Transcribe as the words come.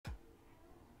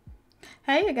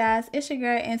Hey you guys, it's your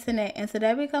girl Internet, and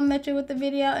today we come at you with the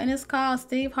video, and it's called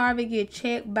Steve Harvey Get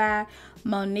Checked by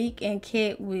Monique and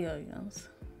Katt Williams.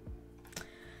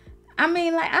 I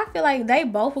mean, like, I feel like they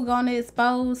both were gonna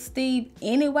expose Steve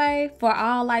anyway for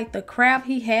all like the crap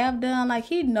he have done. Like,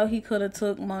 he know he could have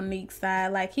took Monique's side.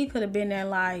 Like, he could have been there,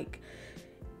 like,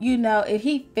 you know, if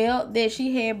he felt that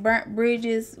she had burnt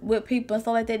bridges with people and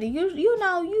stuff like that, then you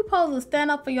know you supposed to stand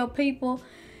up for your people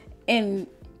and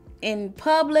in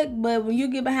public, but when you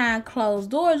get behind closed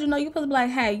doors, you know, you're supposed to be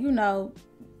like, hey, you know,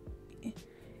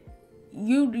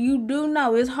 you do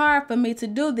know it's hard for me to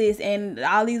do this, and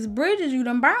all these bridges you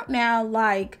done burnt now,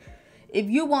 like, if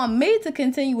you want me to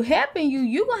continue helping you,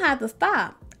 you gonna have to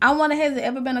stop. I wonder, has it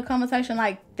ever been a conversation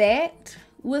like that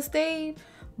with Steve?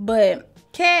 But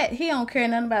Katt, he don't care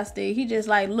nothing about Steve. He just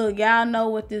like, look, y'all know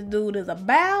what this dude is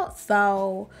about,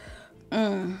 so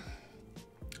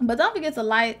but don't forget to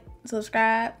like,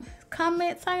 subscribe,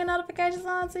 comment, turn your notifications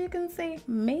on so you can see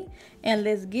me. And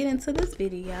let's get into this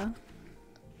video.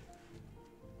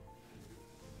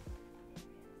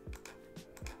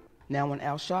 Now, when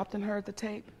Al Sharpton heard the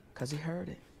tape, because he heard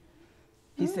it,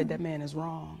 he said, that man is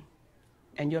wrong.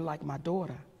 And you're like my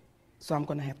daughter, so I'm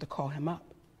going to have to call him up.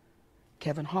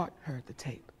 Kevin Hart heard the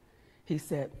tape. He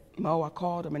said, Mo, I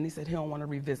called him, and he said he don't want to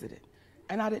revisit it.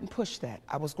 And I didn't push that.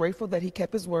 I was grateful that he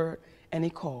kept his word, and he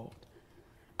called.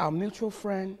 Our mutual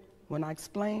friend, when I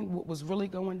explained what was really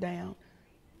going down,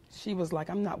 she was like,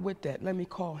 I'm not with that. Let me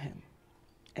call him.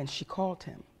 And she called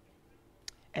him.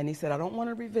 And he said, I don't want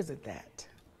to revisit that.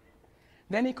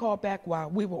 Then he called back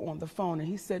while we were on the phone, and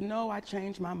he said, no, I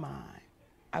changed my mind.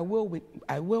 I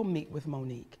will meet with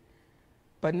Monique,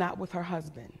 but not with her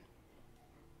husband.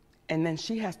 And then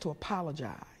she has to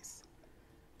apologize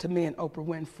to me and Oprah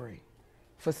Winfrey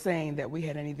for saying that we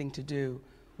had anything to do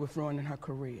with ruining her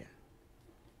career.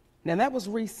 Now, that was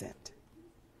recent.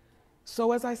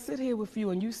 So as I sit here with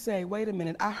you and you say, wait a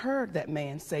minute, I heard that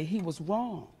man say he was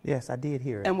wrong. Yes, I did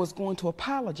hear it. And was going to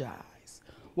apologize.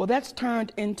 Well, that's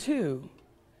turned into,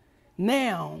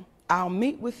 now I'll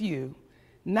meet with you,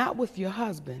 not with your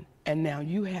husband, and now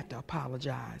you have to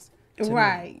apologize to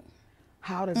me.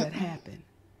 How does that happen?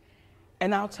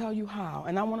 And I'll tell you how.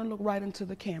 And I want to look right into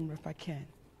the camera if I can.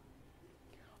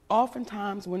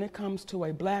 Oftentimes, when it comes to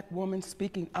a black woman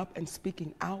speaking up and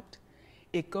speaking out,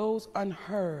 it goes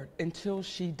unheard until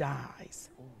she dies.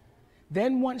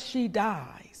 Then once she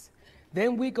dies,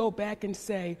 then we go back and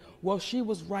say, well, she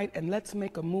was right, and let's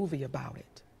make a movie about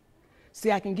it.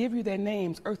 See, I can give you their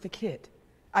names, Eartha Kitt.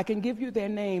 I can give you their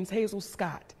names, Hazel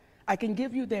Scott. I can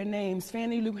give you their names,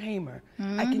 Fannie Lou Hamer.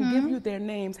 I can give you their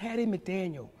names, Hattie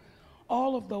McDaniel.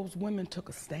 All of those women took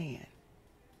a stand.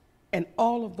 And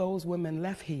all of those women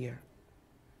left here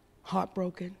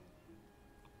heartbroken,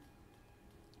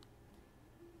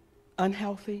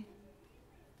 unhealthy,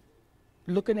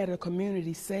 looking at a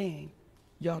community saying,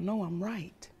 y'all know I'm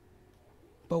right,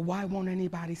 but why won't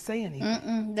anybody say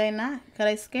anything? They not, because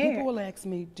they scared. People will ask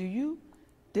me, do you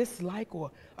dislike or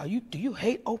do you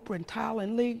hate Oprah and Tyler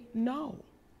and Lee? No.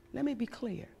 Let me be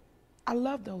clear. I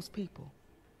love those people.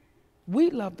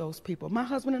 We love those people. My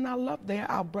husband and I love, they're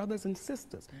our brothers and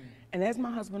sisters. And as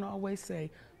my husband always say,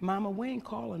 Mama, we ain't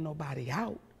calling nobody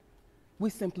out. We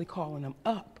simply calling them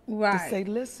up to say,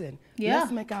 listen,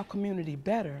 let's make our community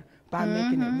better by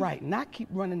making it right. Not keep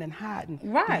running and hiding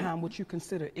behind what you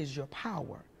consider is your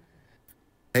power.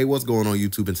 Hey, what's going on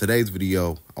YouTube? In today's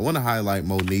video, I want to highlight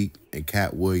Monique and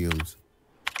Katt Williams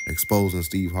exposing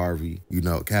Steve Harvey. You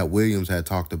know, Katt Williams had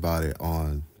talked about it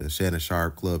on the Shannon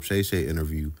Sharp Club Shay Shay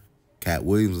interview. Katt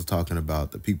Williams was talking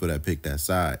about the people that picked that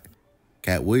side.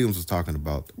 Katt Williams was talking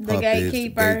about the puppets, the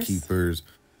gatekeepers,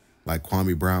 like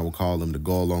Kwame Brown would call them, the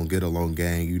go along, get along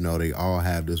gang. You know, they all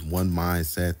have this one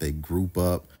mindset. They group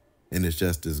up, and it's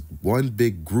just this one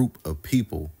big group of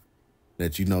people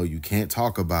that, you know, you can't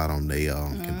talk about them. They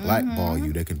can blackball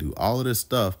you. They can do all of this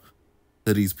stuff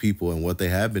to these people. And what they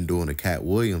have been doing to Katt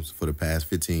Williams for the past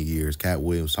 15 years, Katt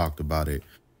Williams talked about it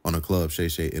on a Club Shay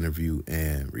Shay interview.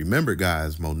 And remember,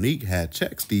 guys, Monique had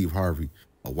checked Steve Harvey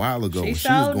a while ago when she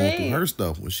was going through her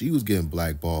stuff, when she was getting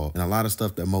blackballed. And a lot of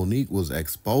stuff that Monique was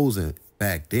exposing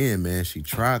back then, man, she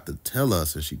tried to tell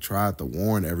us and she tried to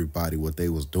warn everybody what they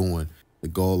was doing. The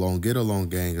go along, get along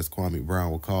gang, as Kwame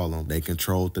Brown would call them. They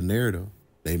controlled the narrative.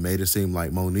 They made it seem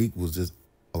like Monique was just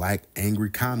black,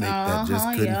 angry comic that just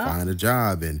couldn't find a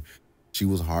job. And she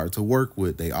was hard to work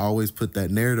with. They always put that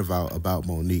narrative out about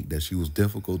Monique, that she was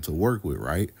difficult to work with,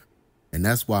 right? And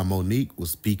that's why Monique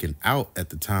was speaking out at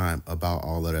the time about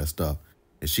all of that stuff.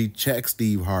 And she checked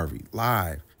Steve Harvey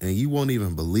live. And you won't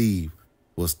even believe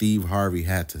what Steve Harvey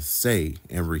had to say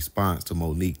in response to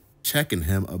Monique checking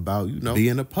him about, you know,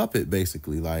 being a puppet,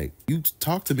 basically. Like, you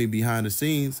talk to me behind the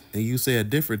scenes and you say a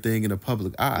different thing in the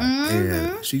public eye.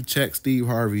 And she checked Steve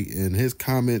Harvey, and his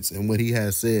comments and what he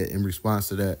has said in response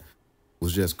to that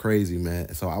was just crazy,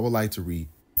 man. So I would like to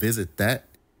revisit that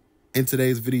in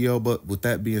today's video. But with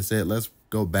that being said, let's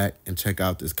go back and check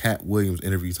out this Katt Williams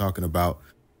interview talking about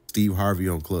Steve Harvey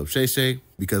on Club Shay Shay,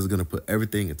 because it's going to put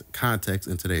everything into context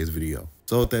in today's video.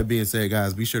 So with that being said,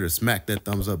 guys, be sure to smack that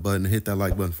thumbs up button and hit that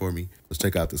like button for me. Let's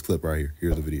check out this clip right here.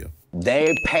 Here's the video.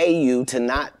 They pay you to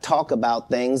not talk about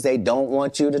things they don't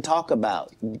want you to talk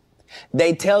about.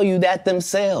 They tell you that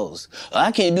themselves.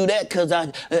 I can't do that because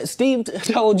Steve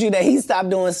told you that he stopped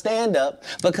doing stand-up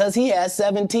because he had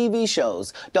 7 TV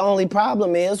shows. The only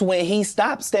problem is when he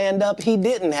stopped stand-up, he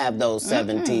didn't have those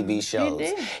 7 TV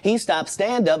shows. He stopped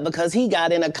stand-up because he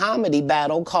got in a comedy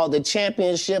battle called the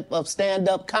Championship of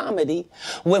Stand-Up Comedy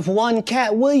with one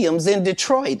Katt Williams in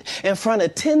Detroit in front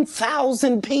of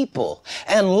 10,000 people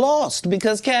and lost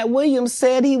because Katt Williams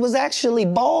said he was actually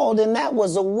bald and that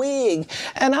was a wig.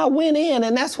 And I went in,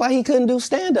 and that's why he couldn't do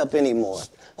stand-up anymore.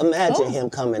 Imagine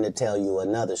him coming to tell you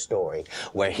another story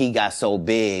where he got so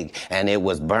big and it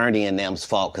was Bernie and them's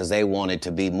fault because they wanted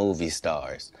to be movie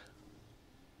stars.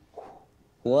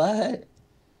 What?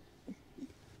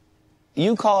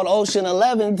 You called Ocean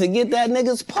 11 to get that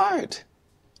nigga's part.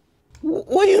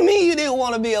 What do you mean you didn't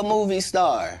want to be a movie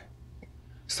star?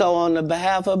 So on the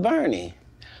behalf of Bernie,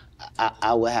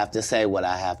 I would have to say what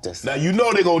I have to say. Now you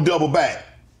know they're gonna double back.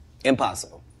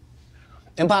 Impossible.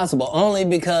 Impossible, only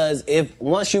because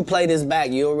once you play this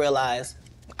back, you'll realize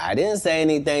I didn't say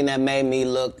anything that made me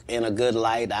look in a good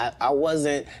light. I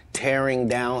wasn't tearing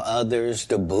down others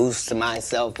to boost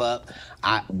myself up.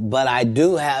 But I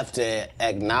do have to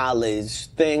acknowledge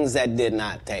things that did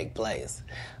not take place.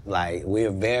 Like,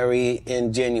 we're very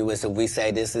ingenuous if we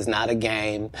say this is not a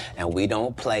game and we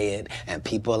don't play it and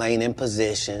people ain't in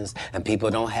positions and people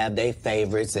don't have their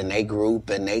favorites and they group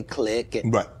and they click.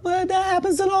 Right. Well, that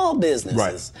happens in all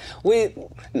businesses. Right.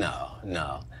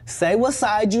 No. Say what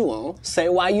side you on, say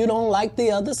why you don't like the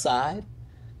other side,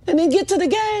 and then get to the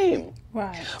game.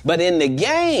 Right. But in the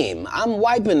game, I'm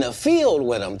wiping the field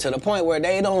with them to the point where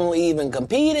they don't even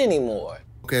compete anymore.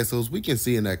 Okay, so as we can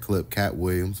see in that clip, Katt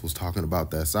Williams was talking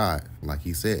about that side. Like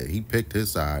he said, he picked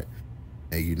his side.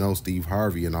 And you know Steve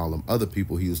Harvey and all them other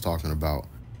people he was talking about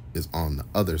is on the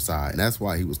other side. And that's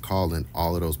why he was calling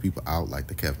all of those people out, like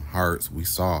the Kevin Harts. We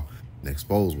saw and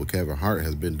exposed what Kevin Hart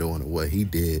has been doing and what he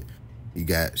did. He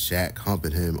got Shaq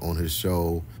humping him on his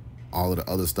show, all of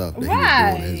the other stuff that he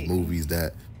was doing in his movies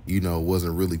that, you know,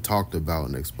 wasn't really talked about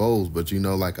and exposed. But, you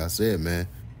know, like I said, man,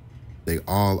 they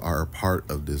all are a part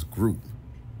of this group.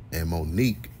 And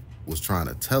Monique was trying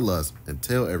to tell us and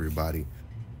tell everybody.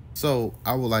 So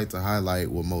I would like to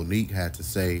highlight what Monique had to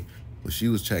say when she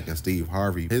was checking Steve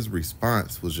Harvey. His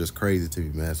response was just crazy to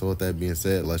me, man. So with that being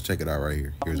said, let's check it out right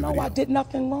here. Here's the video. No, I did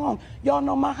nothing wrong. Y'all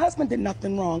know my husband did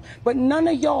nothing wrong. But none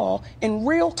of y'all in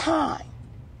real time,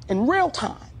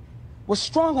 was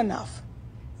strong enough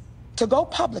to go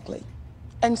publicly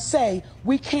and say,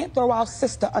 we can't throw our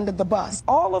sister under the bus.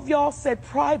 All of y'all said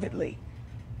privately,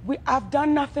 I've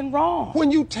done nothing wrong. When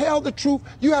you tell the truth,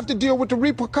 you have to deal with the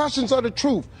repercussions of the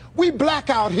truth. We black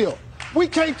out here. We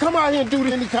can't come out here and do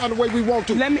it any kind of way we want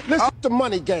to. Listen, the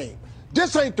money game.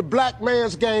 This ain't the black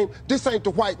man's game. This ain't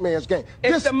the white man's game.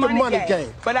 This is the money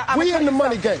game. But we in the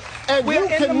money game. And you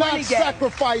cannot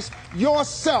sacrifice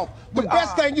yourself. The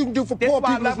best thing you can do for poor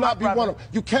people is not be one of them.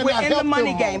 You cannot help them. We're in the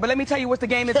money game, but let me tell you what the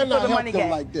game is before the money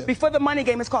game. Before the money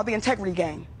game, it's called the integrity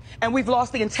game. And we've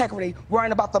lost the integrity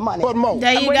worrying about the money. But Mo,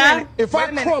 there you go. If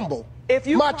I crumble,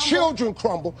 my children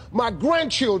crumble, my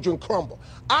grandchildren crumble.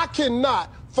 I cannot,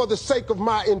 for the sake of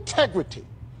my integrity,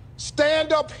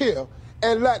 stand up here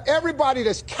and let everybody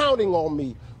that's counting on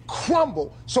me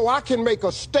crumble so I can make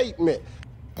a statement.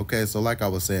 Okay, so like I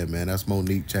was saying, man, that's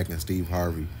Monique checking Steve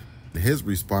Harvey. His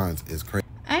response is crazy.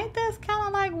 Ain't this kind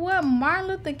of like what Martin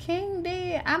Luther King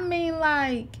did? I mean,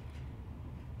 like,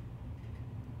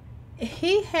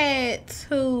 he had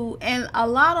to, and a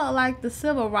lot of like the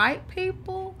civil rights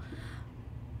people,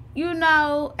 you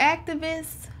know,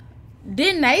 activists,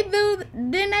 didn't they do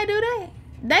that?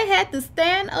 They had to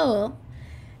stand up,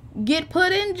 get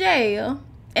put in jail,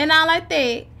 and all like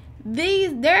that.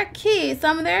 Their kids,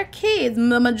 some of their kids,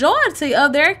 the majority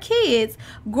of their kids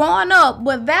growing up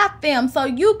without them, so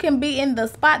you can be in the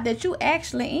spot that you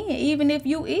actually in, even if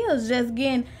you is just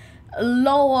getting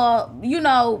lower, you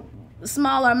know,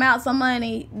 smaller amounts of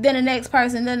money than the next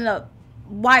person, than the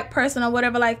white person or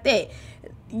whatever like that.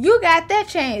 You got that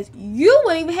chance. You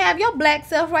wouldn't even have your black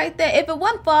self right there if it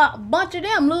wasn't for a bunch of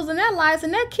them losing their lives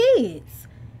and their kids.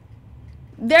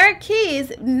 their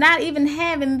kids not even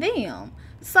having them.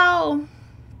 So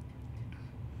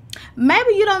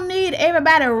maybe you don't need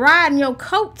everybody riding your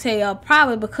coattail,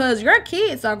 probably because your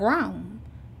kids are grown.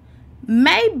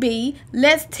 Maybe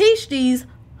let's teach these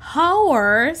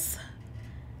whores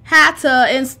how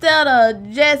to, instead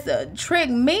of just trick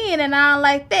men and all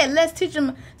like that, let's teach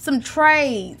them some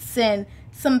trades and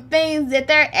some things that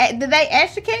they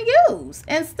actually can use,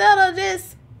 instead of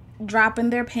just dropping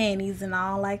their panties and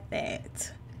all like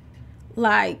that.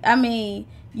 Like, I mean,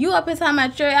 you up here talking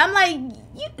about your, I'm like,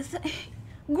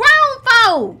 grown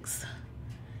folks.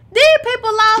 These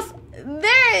people lost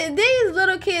these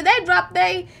little kids,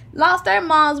 they lost their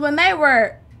moms when they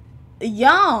were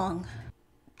young.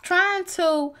 Trying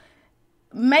to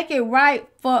make it right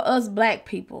for us black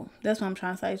people. That's what I'm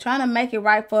trying to say. Trying to make it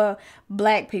right for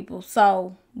black people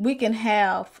so we can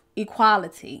have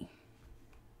equality.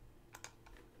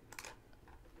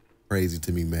 Crazy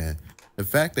to me, man. The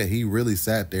fact that he really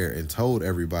sat there and told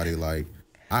everybody, like,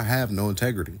 I have no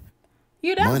integrity.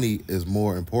 You don't. Money is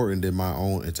more important than my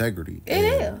own integrity. It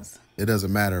is. It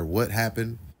doesn't matter what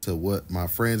happened to what my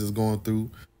friends is going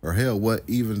through, or hell, what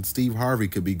even Steve Harvey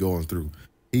could be going through.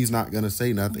 He's not going to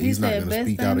say nothing. He's not going to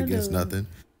speak out against nothing,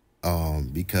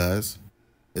 because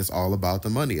it's all about the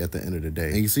money at the end of the day.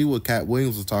 And you see what Katt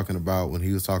Williams was talking about when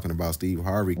he was talking about Steve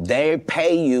Harvey. They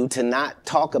pay you to not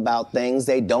talk about things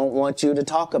they don't want you to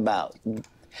talk about.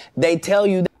 They tell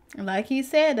you like he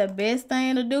said, the best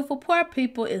thing to do for poor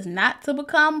people is not to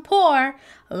become poor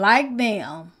like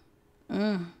them.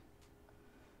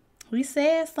 We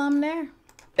said something there.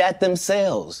 that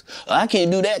themselves. I can't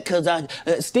do that because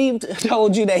Steve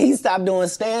told you that he stopped doing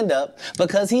stand-up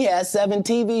because he has 7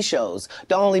 TV shows.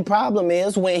 The only problem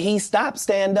is when he stopped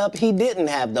stand-up, he didn't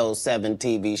have those 7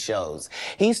 TV shows.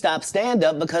 He stopped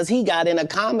stand-up because he got in a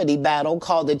comedy battle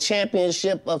called the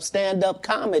Championship of Stand-Up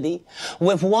Comedy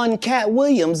with one Katt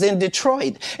Williams in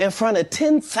Detroit in front of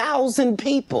 10,000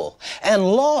 people and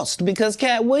lost because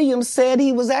Katt Williams said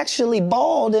he was actually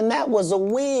bald and that was a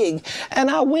wig.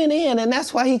 And I went in and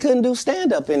that's why he couldn't do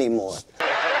stand-up anymore.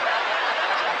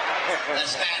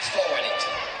 Let's fast forward it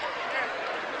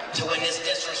to when this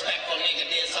disrespectful nigga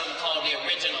did something called the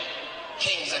original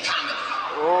Kings of Comedy.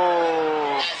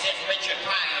 Oh. As if Richard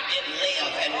Pryor didn't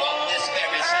live and walk this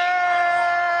very same.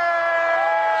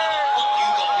 You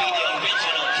gonna be the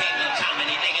original King of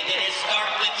Comedy, nigga. Did it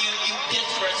start with you, you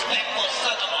disrespectful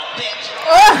son of a bitch?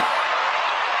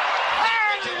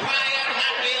 Richard Pryor,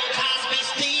 not Bill Cosby,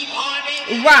 Steve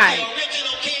Harvey. Right. The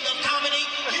original King of Comedy,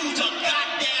 you's a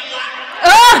goddamn liar.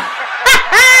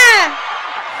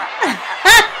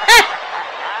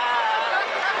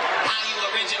 How you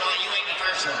original and you ain't the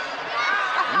first one?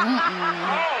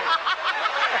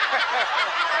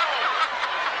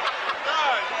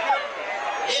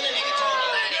 Then a nigga told a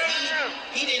lie that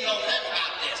he didn't know nothing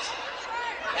about this.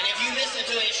 And if you listen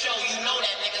to his show, you know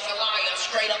that nigga's a liar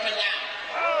straight up and down.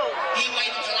 He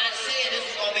waited until I said this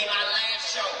was gonna be my last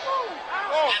show.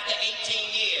 After 18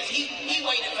 years. He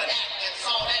waited for that and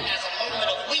saw that as a moment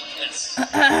of weakness.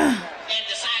 And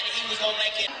decided he was gonna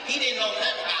make it. He didn't know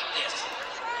nothing about this.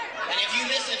 And if you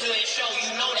listen to his show,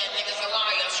 you know that nigga's a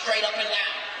liar straight up and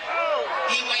down.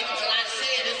 He waited until I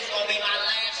said this was gonna be my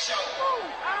last show.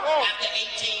 After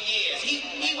 18 years.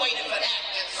 He waited for that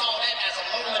and saw that as a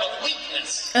moment of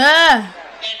weakness.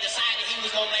 And decided he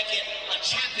was gonna make it a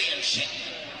championship.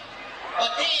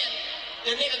 But then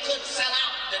the nigga couldn't sell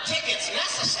out the tickets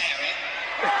necessary.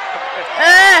 Do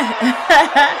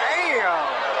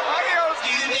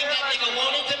you think that nigga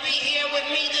wanted to be here with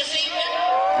me this evening?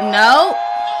 No. No,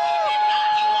 he did not.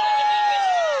 He wanted to be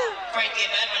with Frankie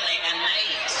Beverly and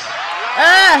Maze. So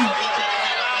he could have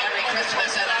had a Merry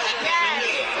Christmas and a Happy New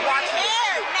Year.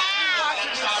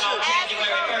 He started off January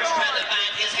 1st trying to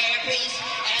find his hairpiece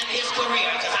and his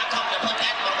career, because I come to put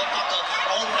that motherfucker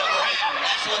on the ground.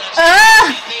 That's what a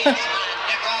championship is, my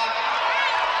nigga.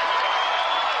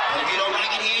 But if you don't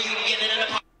like it here, you can get it in the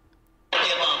park.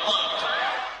 Give a fuck.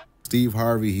 Steve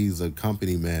Harvey, he's a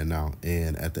company man now,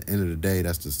 and at the end of the day,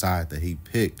 that's the side that he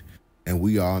picked, and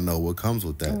we all know what comes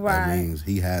with that. Right. That means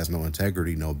he has no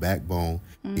integrity, no backbone.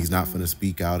 He's not going to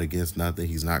speak out against nothing.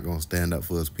 He's not going to stand up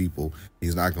for his people.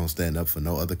 He's not going to stand up for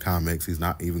no other comics. He's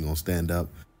not even going to stand up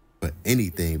for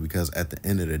anything, because at the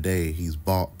end of the day, he's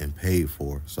bought and paid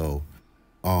for. So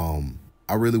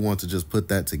I really want to just put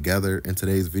that together in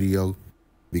today's video,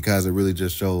 because it really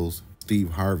just shows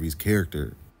Steve Harvey's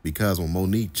character. Because when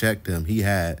Monique checked him, he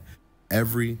had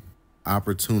every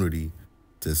opportunity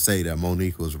to say that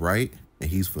Monique was right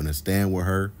and he's finna stand with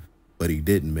her, but he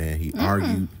didn't, man. He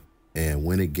argued and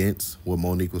went against what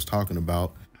Monique was talking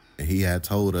about, and he had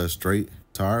told us straight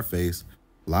to our face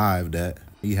live that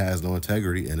he has no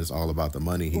integrity, and it's all about the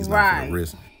money. He's not going to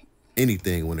risk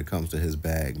anything when it comes to his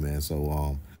bag, man.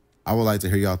 So I would like to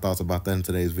hear y'all thoughts about that in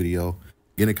today's video.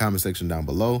 Get in the comment section down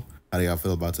below. How do y'all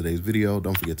feel about today's video?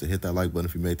 Don't forget to hit that like button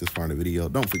if you made this far in the video.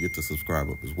 Don't forget to subscribe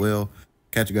up as well.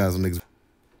 Catch you guys on the next video.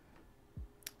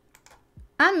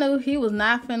 I knew he was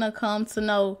not finna come to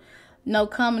no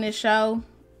comedy show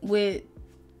with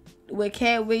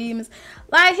Katt Williams.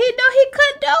 Like, he knew he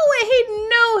couldn't do it. He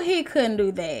knew he couldn't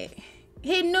do that.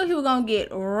 He knew he was gonna get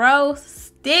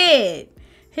roasted.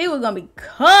 He was gonna be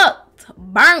cooked,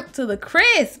 burnt to the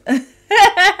crisp.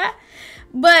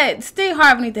 But Steve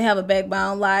Harvey need to have a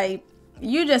backbone. Like,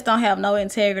 you just don't have no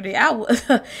integrity. I would,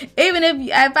 even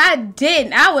if I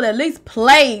didn't, I would at least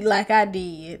play like I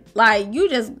did. Like, you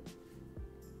just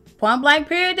point blank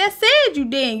period that said you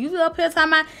didn't. You up here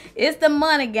talking about it's the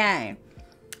money game.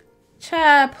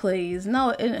 Child, please. No,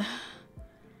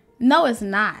 it's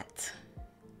not.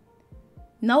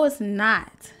 No, it's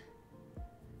not.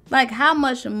 Like, how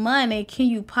much money can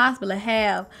you possibly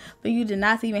have for you to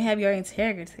not even have your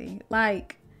integrity?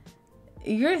 Like,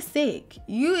 you're sick.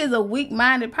 You is a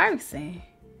weak-minded person.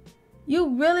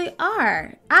 You really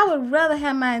are. I would rather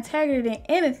have my integrity than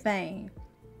anything.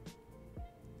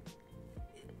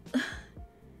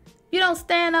 You don't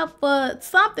stand up for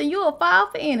something, you will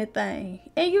fall for anything.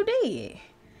 And you did.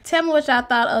 Tell me what y'all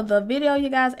thought of the video, you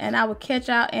guys, and I will catch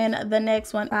y'all in the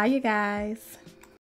next one. Bye, you guys.